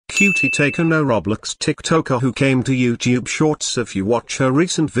Cutietaken, a Roblox TikToker who came to YouTube Shorts. If you watch her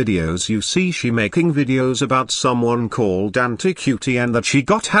recent videos, you see she making videos about someone called Anti-Cutie and that she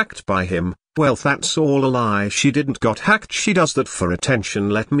got hacked by him. Well, that's all a lie. She didn't got hacked, she does that for attention.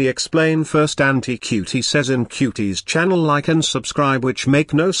 Let me explain first. Anti-Cutie says in Cutie's channel like and subscribe, which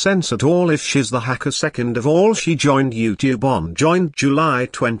make no sense at all if she's the hacker. Second of all, she joined YouTube on July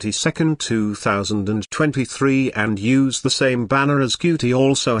 22nd 2023 and used the same banner as Cutie.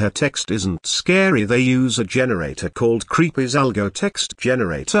 Also, her text isn't scary, they use a generator called Creepy's Algo text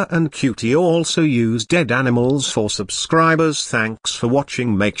generator, and Cutie also use dead animals for subscribers. Thanks for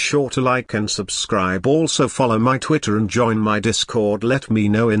watching, make sure to like and subscribe. Also follow my Twitter and join my Discord. Let me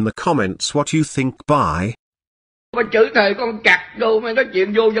know in the comments what you think. Bye. Có chữ thề con cặc đồ, mày nói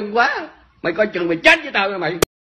chuyện vô dân quá. Mày coi chừng mày chết với tao nha mày.